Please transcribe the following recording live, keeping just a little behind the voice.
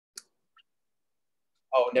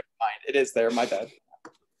Oh, never mind. It is there. My bad.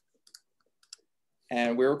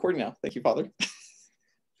 And we're recording now. Thank you, Father.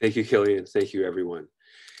 Thank you, Killian. Thank you, everyone.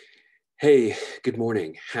 Hey, good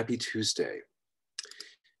morning. Happy Tuesday.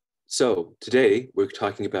 So today we're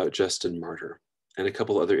talking about Justin Martyr and a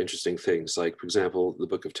couple other interesting things, like, for example, the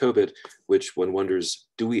Book of Tobit, which one wonders,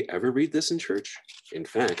 do we ever read this in church? In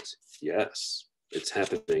fact, yes, it's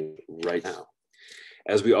happening right now.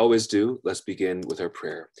 As we always do, let's begin with our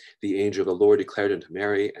prayer. The angel of the Lord declared unto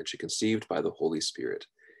Mary, and she conceived by the Holy Spirit.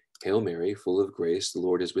 Hail Mary, full of grace, the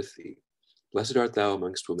Lord is with thee. Blessed art thou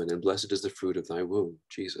amongst women, and blessed is the fruit of thy womb,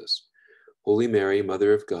 Jesus. Holy Mary,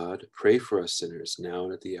 Mother of God, pray for us sinners, now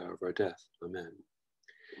and at the hour of our death. Amen.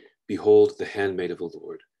 Behold, the handmaid of the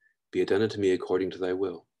Lord. Be it done unto me according to thy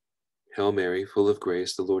will. Hail Mary, full of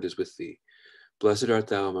grace, the Lord is with thee. Blessed art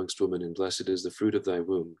thou amongst women, and blessed is the fruit of thy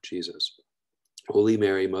womb, Jesus. Holy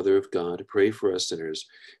Mary, Mother of God, pray for us sinners,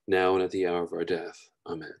 now and at the hour of our death.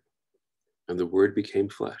 Amen. And the Word became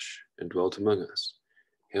flesh, and dwelt among us.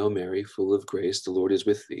 Hail Mary, full of grace, the Lord is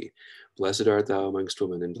with thee. Blessed art thou amongst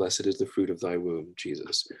women, and blessed is the fruit of thy womb,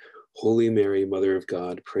 Jesus. Holy Mary, Mother of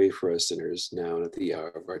God, pray for us sinners, now and at the hour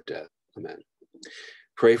of our death. Amen.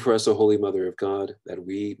 Pray for us, O Holy Mother of God, that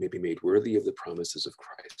we may be made worthy of the promises of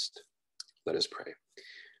Christ. Let us pray.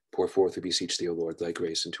 Pour forth, we beseech thee, O Lord, thy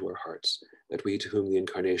grace into our hearts, that we, to whom the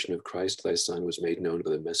incarnation of Christ, thy Son, was made known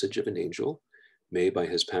by the message of an angel, may, by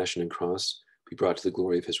his passion and cross, be brought to the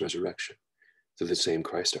glory of his resurrection. Through the same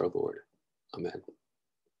Christ our Lord. Amen.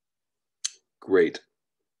 Great.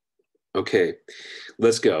 Okay,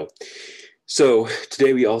 let's go. So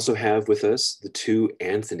today we also have with us the two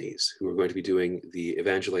Anthonys who are going to be doing the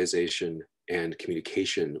evangelization and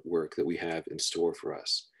communication work that we have in store for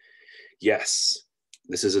us. Yes,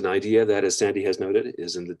 this is an idea that, as Sandy has noted,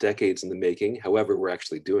 is in the decades in the making. However, we're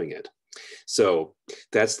actually doing it. So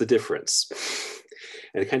that's the difference.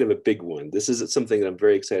 And kind of a big one. This is something that I'm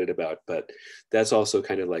very excited about, but that's also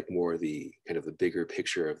kind of like more the kind of the bigger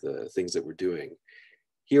picture of the things that we're doing.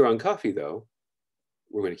 Here on Coffee, though,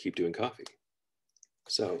 we're going to keep doing coffee.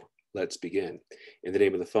 So let's begin. In the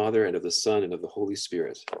name of the Father, and of the Son, and of the Holy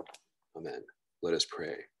Spirit. Amen. Let us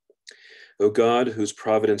pray. O God, whose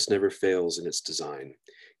providence never fails in its design,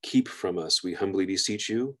 keep from us, we humbly beseech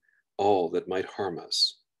you, all that might harm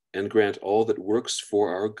us, and grant all that works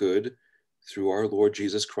for our good, through our Lord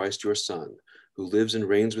Jesus Christ, your Son, who lives and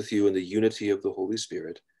reigns with you in the unity of the Holy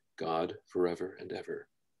Spirit, God, forever and ever.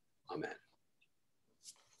 Amen.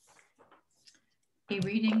 A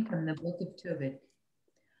reading from the Book of Tobit.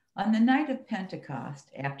 On the night of Pentecost,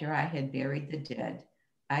 after I had buried the dead,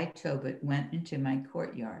 I, Tobit, went into my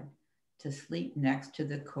courtyard to sleep next to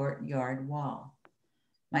the courtyard wall.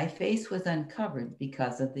 My face was uncovered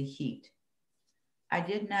because of the heat. I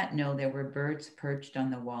did not know there were birds perched on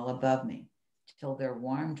the wall above me, till their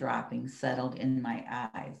warm droppings settled in my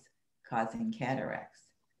eyes, causing cataracts.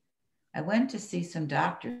 I went to see some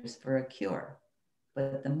doctors for a cure,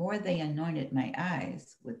 but the more they anointed my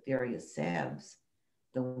eyes with various salves,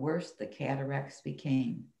 the worse the cataracts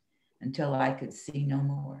became, until I could see no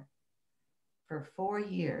more. For 4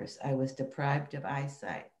 years I was deprived of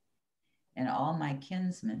eyesight, and all my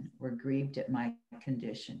kinsmen were grieved at my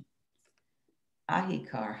condition.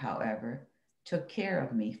 Ahikar, however, took care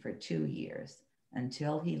of me for 2 years,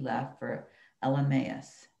 until he left for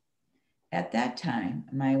Elamaeus. At that time,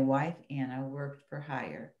 my wife Anna worked for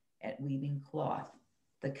hire at weaving cloth,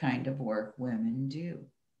 the kind of work women do.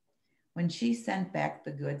 When she sent back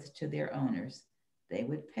the goods to their owners, they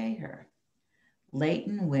would pay her. Late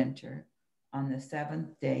in winter, on the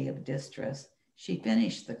 7th day of distress, she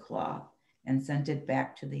finished the cloth and sent it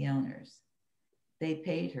back to the owners. They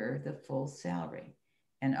paid her the full salary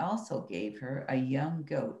and also gave her a young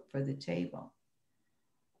goat for the table.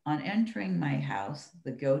 On entering my house,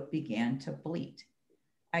 the goat began to bleat.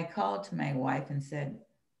 I called to my wife and said,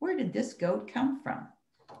 "Where did this goat come from?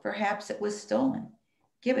 Perhaps it was stolen.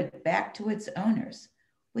 Give it back to its owners.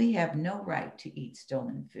 We have no right to eat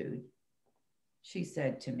stolen food." She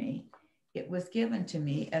said to me, "It was given to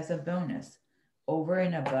me as a bonus over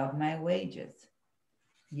and above my wages."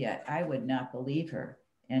 Yet I would not believe her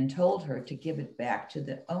and told her to give it back to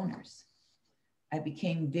the owners. I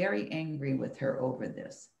became very angry with her over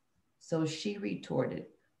this. So she retorted,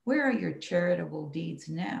 "Where are your charitable deeds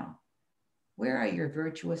now? Where are your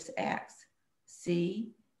virtuous acts?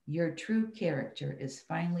 See, your true character is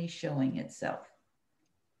finally showing itself."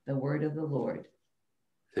 The word of the Lord.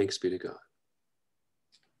 Thanks be to God.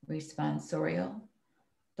 Responsorial.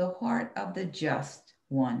 The heart of the just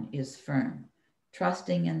one is firm,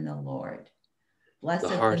 trusting in the Lord. Blessed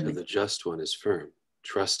the heart of the just one is firm,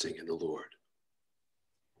 trusting in the Lord.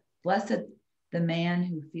 Blessed the man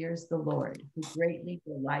who fears the Lord, who greatly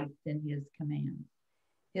delights in his commands.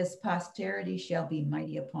 His posterity shall be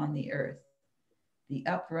mighty upon the earth. The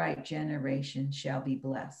upright generation shall be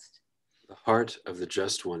blessed. The heart of the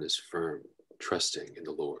just one is firm, trusting in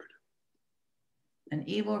the Lord. An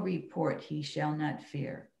evil report he shall not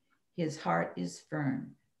fear. His heart is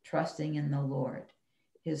firm, trusting in the Lord.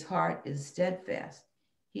 His heart is steadfast.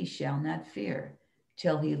 He shall not fear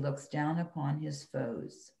till he looks down upon his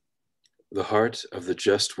foes. The heart of the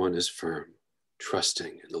just one is firm,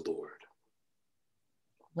 trusting in the Lord.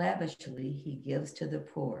 Lavishly he gives to the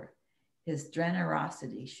poor. His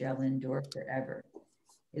generosity shall endure forever.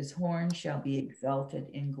 His horn shall be exalted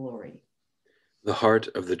in glory. The heart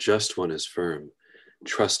of the just one is firm,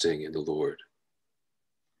 trusting in the Lord.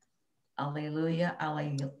 Alleluia,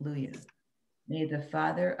 alleluia. May the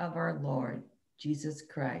Father of our Lord, Jesus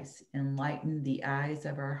Christ, enlighten the eyes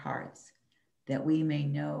of our hearts, that we may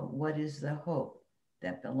know what is the hope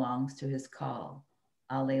that belongs to his call.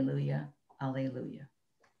 Alleluia, alleluia.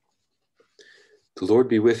 The Lord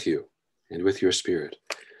be with you and with your spirit.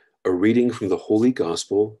 A reading from the Holy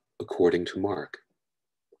Gospel according to Mark.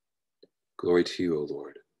 Glory to you, O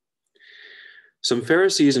Lord. Some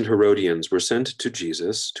Pharisees and Herodians were sent to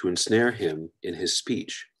Jesus to ensnare him in his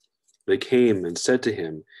speech. They came and said to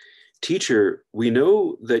him, "Teacher, we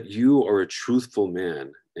know that you are a truthful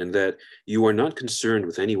man and that you are not concerned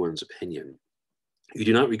with anyone's opinion. You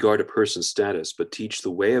do not regard a person's status, but teach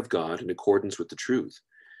the way of God in accordance with the truth.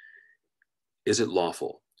 Is it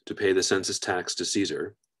lawful to pay the census tax to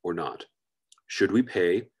Caesar or not? Should we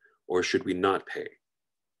pay or should we not pay?"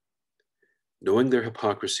 Knowing their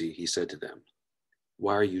hypocrisy, he said to them,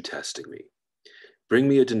 "Why are you testing me? Bring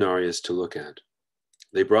me a denarius to look at."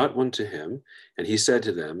 They brought one to him, and he said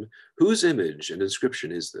to them, "Whose image and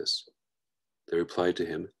inscription is this?" They replied to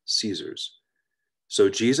him, "Caesar's." So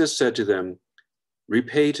Jesus said to them,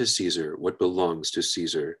 "Repay to Caesar what belongs to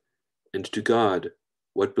Caesar, and to God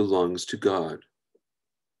what belongs to God."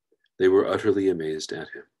 They were utterly amazed at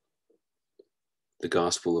him. The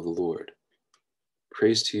Gospel of the Lord.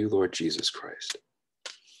 Praise to you, Lord Jesus Christ.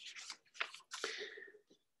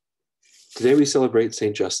 Today we celebrate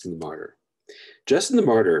St. Justin the Martyr. Justin the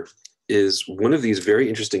Martyr is one of these very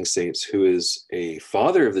interesting saints who is a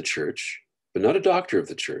father of the church, but not a doctor of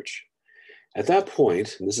the church. At that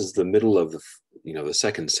point, and this is the middle of the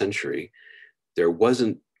second century, there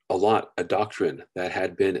wasn't a doctrine that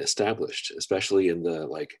had been established, especially in the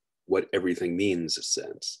what everything means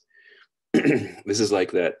sense. This is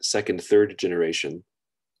like that second, third generation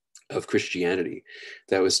of Christianity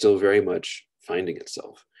that was still very much finding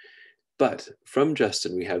itself. But from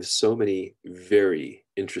Justin, we have so many very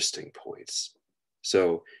interesting points.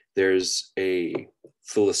 So there's a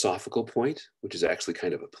philosophical point, which is actually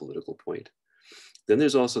kind of a political point. Then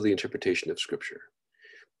there's also the interpretation of Scripture.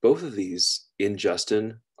 Both of these in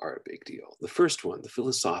Justin are a big deal. The first one, the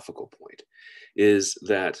philosophical point, is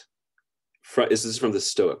that this is from the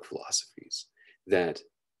Stoic philosophies, that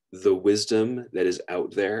the wisdom that is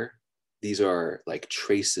out there, these are like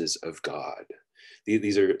traces of God.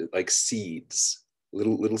 These are like seeds,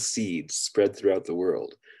 little seeds spread throughout the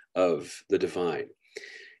world of the divine.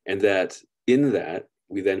 And that in that,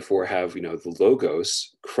 we then have, the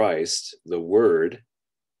Logos, Christ, the Word,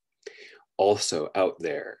 also out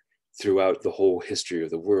there throughout the whole history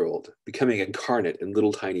of the world, becoming incarnate in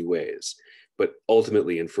little tiny ways, but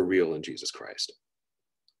ultimately and for real in Jesus Christ.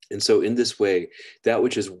 And so in this way, that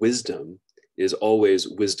which is wisdom is always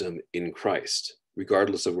wisdom in Christ,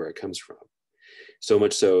 regardless of where it comes from. So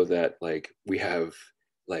much so that we have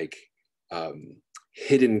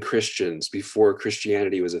hidden Christians before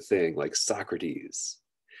Christianity was a thing, like Socrates,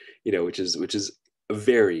 which is a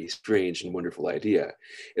very strange and wonderful idea.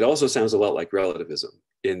 It also sounds a lot like relativism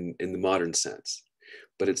in the modern sense,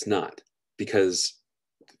 but it's not, because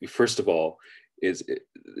first of all,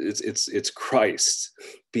 it's Christ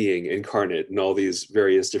being incarnate in all these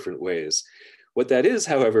various different ways. What that is,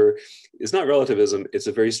 however, is not relativism. It's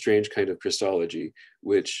a very strange kind of Christology,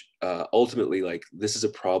 which ultimately, this is a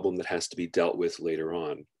problem that has to be dealt with later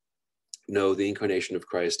on. No, the incarnation of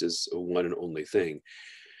Christ is a one and only thing.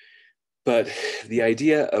 But the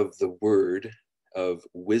idea of the word, of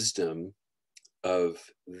wisdom, of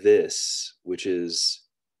this, which is,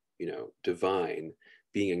 divine,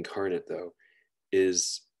 being incarnate, though,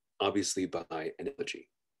 is obviously by analogy.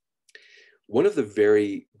 One of the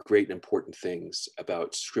very great and important things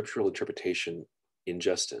about scriptural interpretation in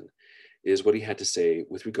Justin is what he had to say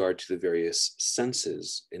with regard to the various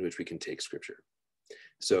senses in which we can take Scripture.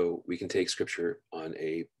 So we can take Scripture on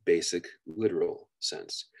a basic literal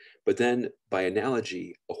sense, but then by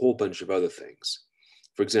analogy, a whole bunch of other things.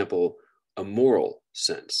 For example, a moral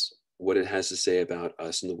sense, what it has to say about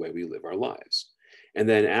us and the way we live our lives. And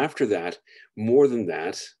then after that, more than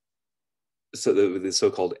that, so the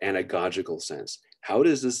so-called anagogical sense, how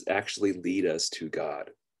does this actually lead us to God?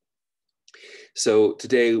 So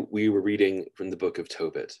today we were reading from the book of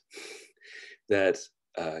Tobit that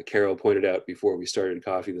Carol pointed out before we started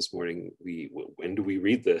coffee this morning. When do we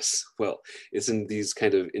read this? Well, it's in these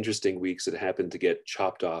kind of interesting weeks that happen to get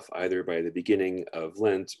chopped off either by the beginning of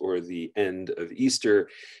Lent or the end of Easter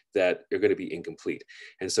that are going to be incomplete.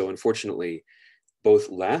 And so unfortunately, both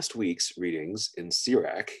last week's readings in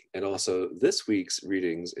Sirach and also this week's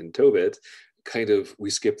readings in Tobit, we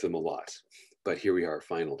skipped them a lot, but here we are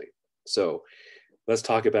finally. So let's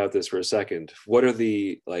talk about this for a second. What are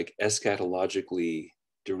the eschatologically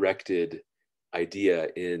directed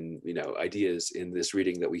ideas in this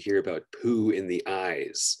reading that we hear about poo in the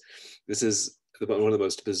eyes? This is one of the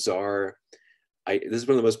most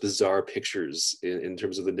bizarre pictures in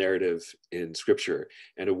terms of the narrative in scripture,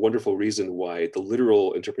 and a wonderful reason why the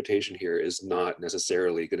literal interpretation here is not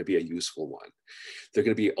necessarily going to be a useful one. There are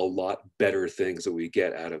going to be a lot better things that we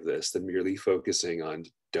get out of this than merely focusing on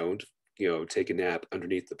don't take a nap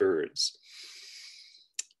underneath the birds.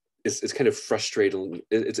 It's kind of frustrating.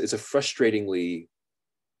 It's a frustratingly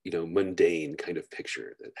mundane kind of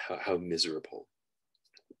picture. How miserable.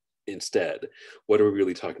 Instead, what are we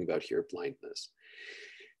really talking about here? Blindness.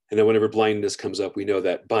 And then whenever blindness comes up, we know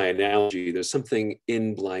that by analogy, there's something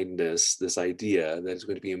in blindness, this idea that is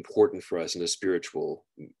going to be important for us in a spiritual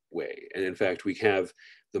way. And in fact, we have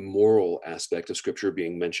the moral aspect of scripture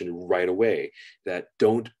being mentioned right away, that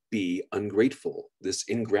don't be ungrateful. This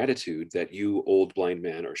ingratitude that you, old blind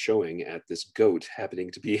man, are showing at this goat happening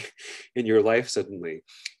to be in your life suddenly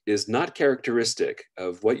is not characteristic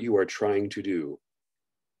of what you are trying to do.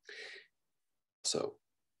 So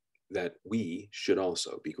that we should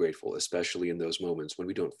also be grateful, especially in those moments when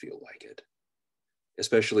we don't feel like it,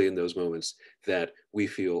 especially in those moments that we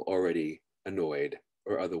feel already annoyed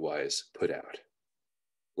or otherwise put out.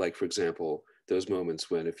 Like, for example, those moments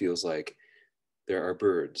when it feels like there are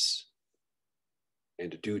birds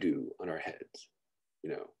and doo-doo on our heads,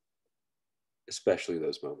 especially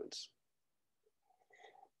those moments.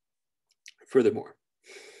 Furthermore,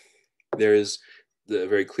 there is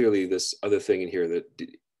very clearly this other thing in here that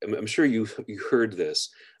I'm sure you heard this.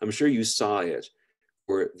 I'm sure you saw it,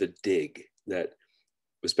 or the dig that,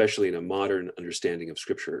 especially in a modern understanding of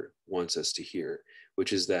scripture, wants us to hear,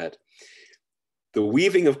 which is that the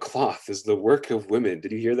weaving of cloth is the work of women.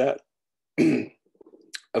 Did you hear that?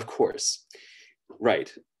 Of course.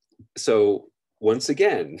 Right. So once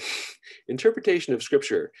again, interpretation of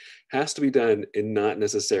scripture has to be done in not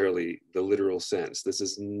necessarily the literal sense. This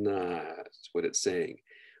is not what it's saying.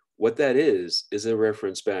 What that is a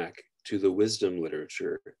reference back to the wisdom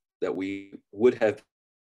literature that we would have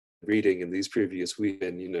reading in these previous weeks,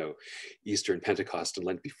 and Easter and Pentecost and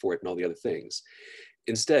Lent before it and all the other things.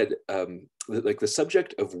 Instead, like the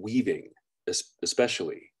subject of weaving,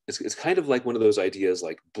 especially, it's kind of like one of those ideas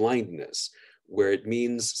like blindness, where it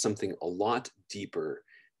means something a lot deeper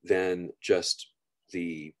than just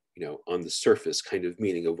the, on the surface kind of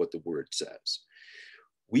meaning of what the word says.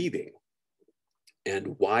 Weaving,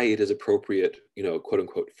 and why it is appropriate, quote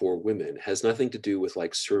unquote, for women, has nothing to do with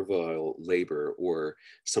like servile labor or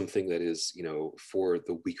something that is, for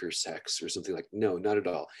the weaker sex or something like, no, not at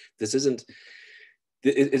all. This isn't,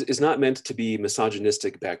 it's not meant to be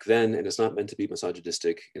misogynistic back then, and it's not meant to be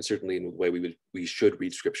misogynistic, and certainly in the way we should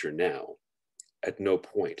read scripture now. At no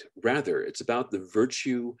point. Rather, it's about the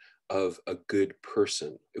virtue of a good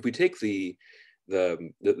person. If we take the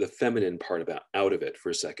feminine part out of it for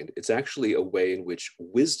a second, it's actually a way in which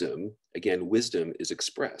wisdom, again, wisdom is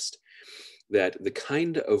expressed. That the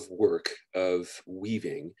kind of work of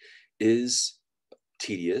weaving is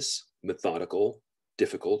tedious, methodical,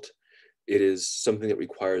 difficult. It is something that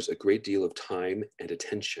requires a great deal of time and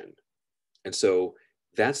attention. And so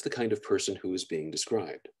that's the kind of person who is being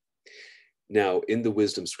described. Now, in the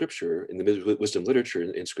wisdom scripture, in the wisdom literature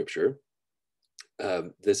in scripture,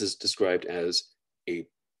 this is described as a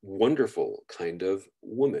wonderful kind of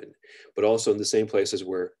woman, but also in the same places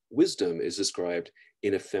where wisdom is described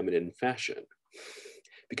in a feminine fashion,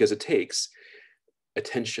 because it takes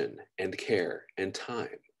attention and care and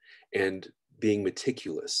time and being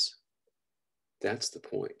meticulous. That's the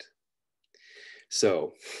point.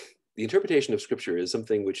 So the interpretation of scripture is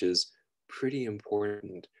something which is pretty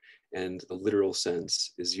important, and the literal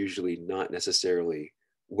sense is usually not necessarily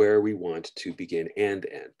where we want to begin and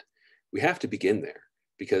end. We have to begin there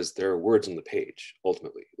because there are words on the page,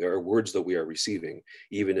 ultimately. There are words that we are receiving,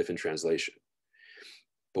 even if in translation.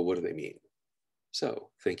 But what do they mean? So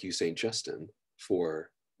thank you, St. Justin, for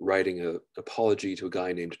writing an apology to a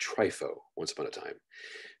guy named Trypho once upon a time.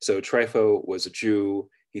 So Trypho was a Jew.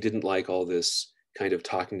 He didn't like all this kind of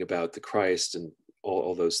talking about the Christ and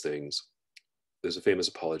all those things. There's a famous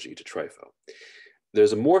apology to Trypho.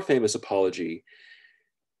 There's a more famous apology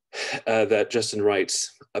that Justin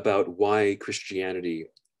writes about why Christianity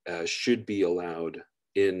should be allowed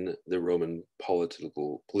in the Roman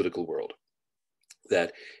political world.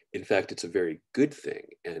 That, in fact, it's a very good thing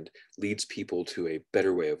and leads people to a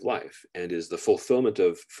better way of life and is the fulfillment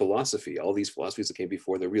of philosophy. All these philosophies that came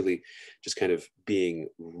before, they're really just kind of being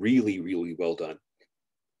really, really well done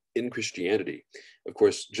in Christianity. Of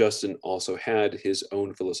course, Justin also had his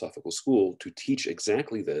own philosophical school to teach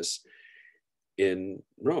exactly this in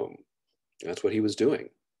Rome. That's what he was doing.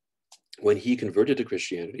 When he converted to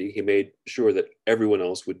Christianity, he made sure that everyone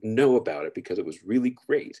else would know about it because it was really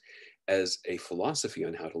great as a philosophy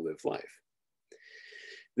on how to live life.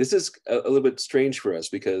 This is a little bit strange for us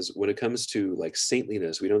because when it comes to like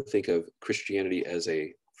saintliness, we don't think of Christianity as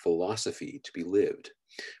a philosophy to be lived,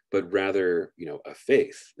 but rather, a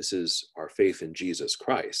faith. This is our faith in Jesus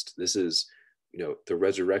Christ. This is, the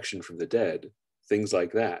resurrection from the dead, things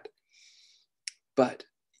like that. But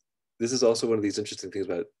this is also one of these interesting things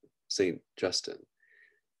about St. Justin.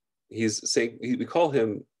 He's saying, we call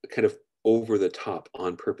him kind of over the top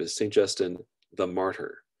on purpose, St. Justin the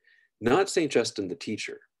martyr, not St. Justin the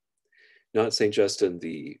teacher, not St. Justin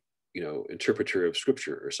the, interpreter of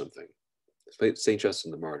scripture or something, St.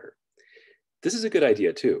 Justin the martyr. This is a good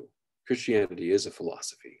idea too. Christianity is a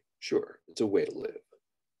philosophy. Sure, it's a way to live.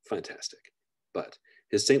 Fantastic. But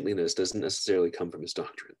his saintliness doesn't necessarily come from his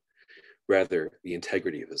doctrine, rather the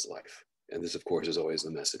integrity of his life. And this, of course, is always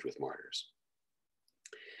the message with martyrs.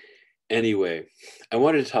 Anyway, I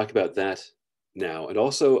wanted to talk about that now and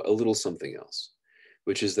also a little something else,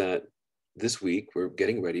 which is that this week we're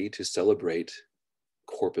getting ready to celebrate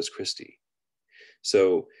Corpus Christi.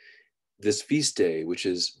 So this feast day, which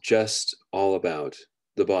is just all about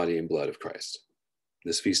the body and blood of Christ,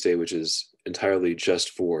 this feast day, which is entirely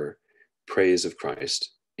just for praise of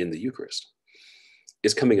Christ in the Eucharist,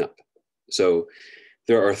 is coming up. So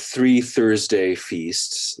there are 3 Thursday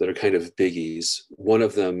feasts that are kind of biggies. One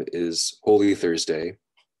of them is Holy Thursday.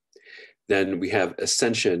 Then we have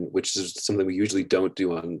Ascension, which is something we usually don't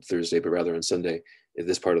do on Thursday, but rather on Sunday in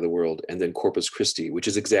this part of the world. And then Corpus Christi, which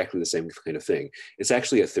is exactly the same kind of thing. It's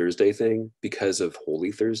actually a Thursday thing because of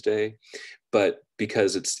Holy Thursday, but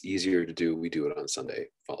because it's easier to do, we do it on Sunday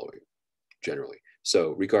following, generally.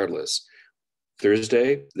 So regardless,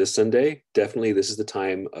 Thursday, this Sunday, definitely this is the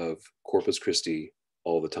time of Corpus Christi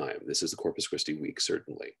all the time. This is the Corpus Christi week,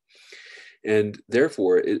 certainly. And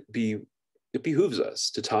therefore, it behooves us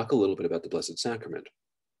to talk a little bit about the Blessed Sacrament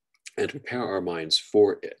and to prepare our minds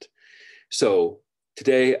for it. So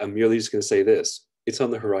today, I'm merely just going to say this. It's on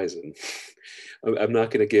the horizon. I'm not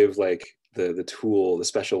going to give like the tool, the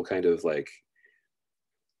special kind of like,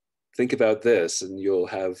 think about this and you'll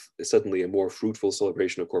have suddenly a more fruitful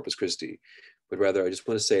celebration of Corpus Christi. But rather, I just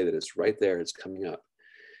want to say that it's right there, it's coming up.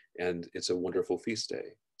 And it's a wonderful feast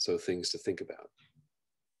day. So things to think about.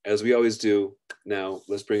 As we always do, now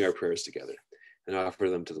let's bring our prayers together and offer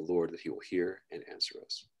them to the Lord that he will hear and answer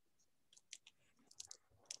us.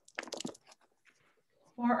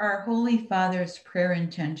 For our Holy Father's prayer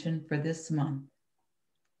intention for this month,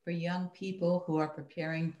 for young people who are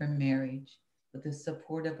preparing for marriage with the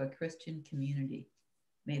support of a Christian community,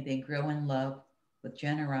 may they grow in love with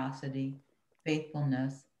generosity,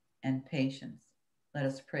 faithfulness, and patience. Let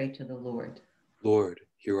us pray to the Lord. Lord,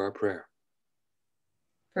 hear our prayer.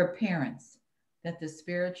 For parents, that the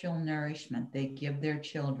spiritual nourishment they give their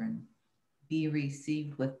children be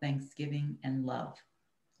received with thanksgiving and love.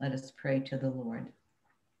 Let us pray to the Lord.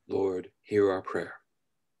 Lord, hear our prayer.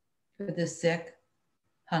 For the sick,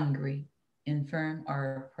 hungry, infirm,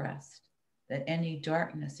 or oppressed, that any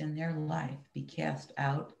darkness in their life be cast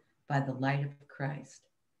out by the light of Christ.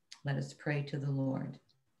 Let us pray to the Lord.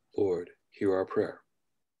 Lord, hear our prayer.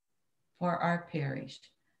 For our parish,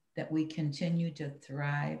 that we continue to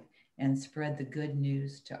thrive and spread the good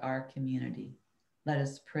news to our community. Let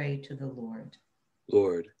us pray to the Lord.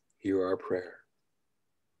 Lord, hear our prayer.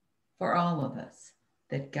 For all of us,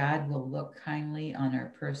 that God will look kindly on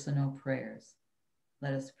our personal prayers.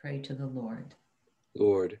 Let us pray to the Lord.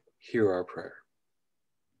 Lord, hear our prayer.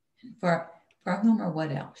 For whom or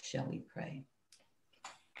what else shall we pray?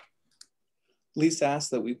 Lisa asks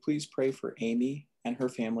that we please pray for Amy and her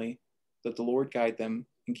family, that the Lord guide them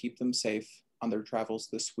and keep them safe on their travels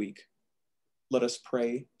this week. Let us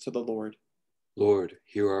pray to the Lord. Lord,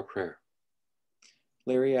 hear our prayer.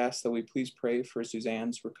 Larry asks that we please pray for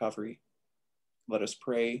Suzanne's recovery. Let us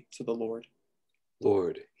pray to the Lord.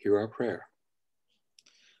 Lord, hear our prayer.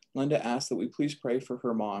 Linda asks that we please pray for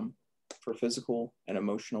her mom for physical and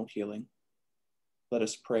emotional healing. Let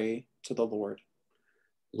us pray to the Lord.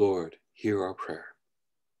 Lord, hear our prayer.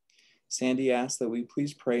 Sandy asks that we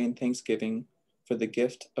please pray in thanksgiving for the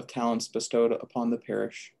gift of talents bestowed upon the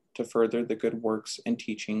parish to further the good works and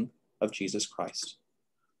teaching of Jesus Christ.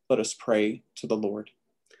 Let us pray to the Lord.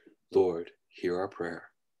 Lord, hear our prayer.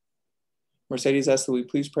 Mercedes asks that we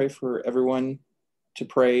please pray for everyone to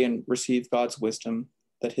pray and receive God's wisdom,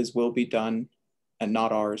 that his will be done and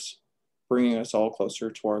not ours, bringing us all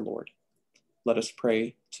closer to our Lord. Let us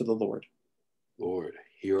pray to the Lord. Lord,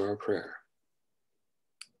 hear our prayer.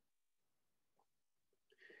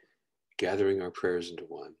 Gathering our prayers into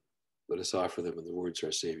one, let us offer them in the words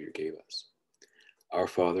our Savior gave us. Our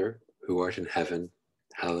Father, who art in heaven,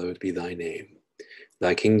 hallowed be thy name.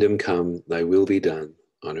 Thy kingdom come, thy will be done,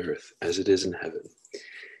 on earth as it is in heaven.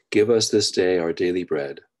 Give us this day our daily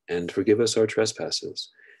bread, and forgive us our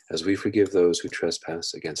trespasses, as we forgive those who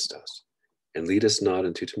trespass against us. And lead us not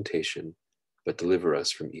into temptation, but deliver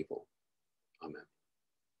us from evil. Amen.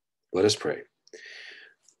 Let us pray.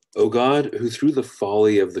 O God, who through the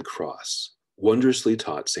folly of the cross wondrously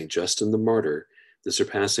taught St. Justin the Martyr the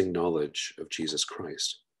surpassing knowledge of Jesus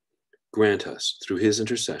Christ, grant us, through his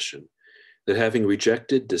intercession, that having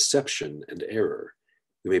rejected deception and error,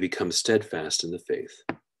 we may become steadfast in the faith.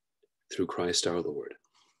 Through Christ our Lord.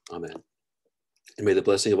 Amen. And may the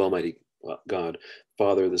blessing of Almighty God,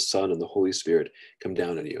 Father, the Son, and the Holy Spirit come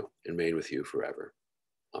down on you and remain with you forever.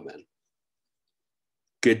 Amen.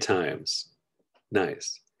 Good times.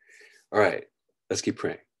 Nice. All right, let's keep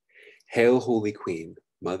praying. Hail, Holy Queen,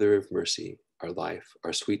 Mother of Mercy, our life,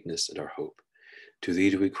 our sweetness, and our hope. To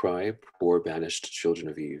thee do we cry, poor banished children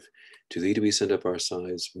of Eve. To thee do we send up our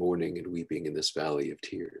sighs, mourning and weeping in this valley of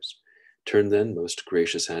tears. Turn then, most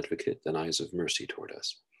gracious advocate, thine eyes of mercy toward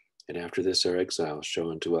us. And after this our exile,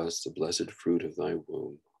 show unto us the blessed fruit of thy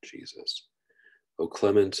womb, Jesus. O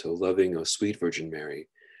clement, O loving, O sweet Virgin Mary,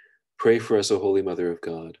 pray for us, O Holy Mother of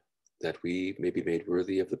God, that we may be made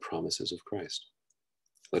worthy of the promises of Christ.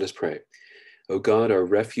 Let us pray. O God, our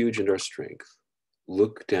refuge and our strength,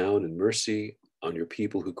 look down in mercy on your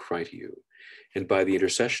people who cry to you, and by the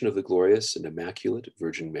intercession of the glorious and immaculate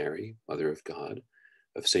Virgin Mary, Mother of God,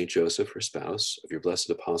 of Saint Joseph, her spouse, of your blessed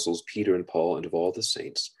apostles Peter and Paul, and of all the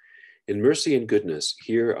saints, in mercy and goodness,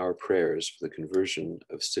 hear our prayers for the conversion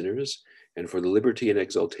of sinners and for the liberty and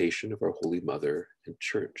exaltation of our Holy Mother and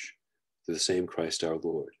Church, through the same Christ our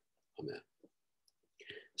Lord. Amen.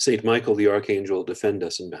 Saint Michael the Archangel, defend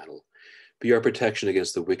us in battle. Be our protection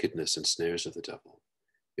against the wickedness and snares of the devil.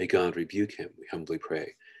 May God rebuke him, we humbly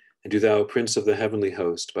pray. And do thou, Prince of the heavenly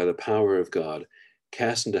host, by the power of God,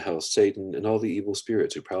 cast into hell Satan and all the evil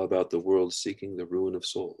spirits who prowl about the world seeking the ruin of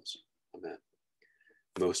souls. Amen.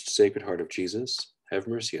 Most Sacred Heart of Jesus, have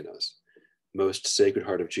mercy on us. Most Sacred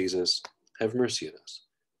Heart of Jesus, have mercy on us.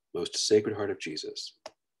 Most Sacred Heart of Jesus,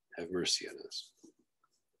 have mercy on us.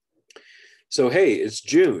 So hey, it's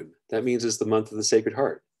June. That means it's the month of the Sacred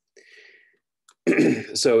Heart.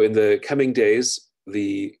 So in the coming days,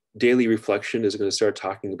 the daily reflection is going to start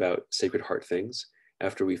talking about Sacred Heart things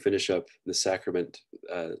after we finish up the sacrament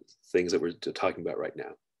things that we're talking about right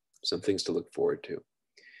now. Some things to look forward to.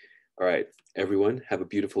 All right, everyone, have a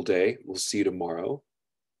beautiful day. We'll see you tomorrow.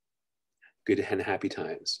 Good and happy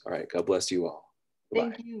times. All right, God bless you all. Bye-bye.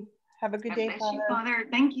 Thank you. Have a good day, God bless you, Father.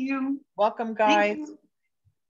 Thank you. Welcome, guys. Thank you.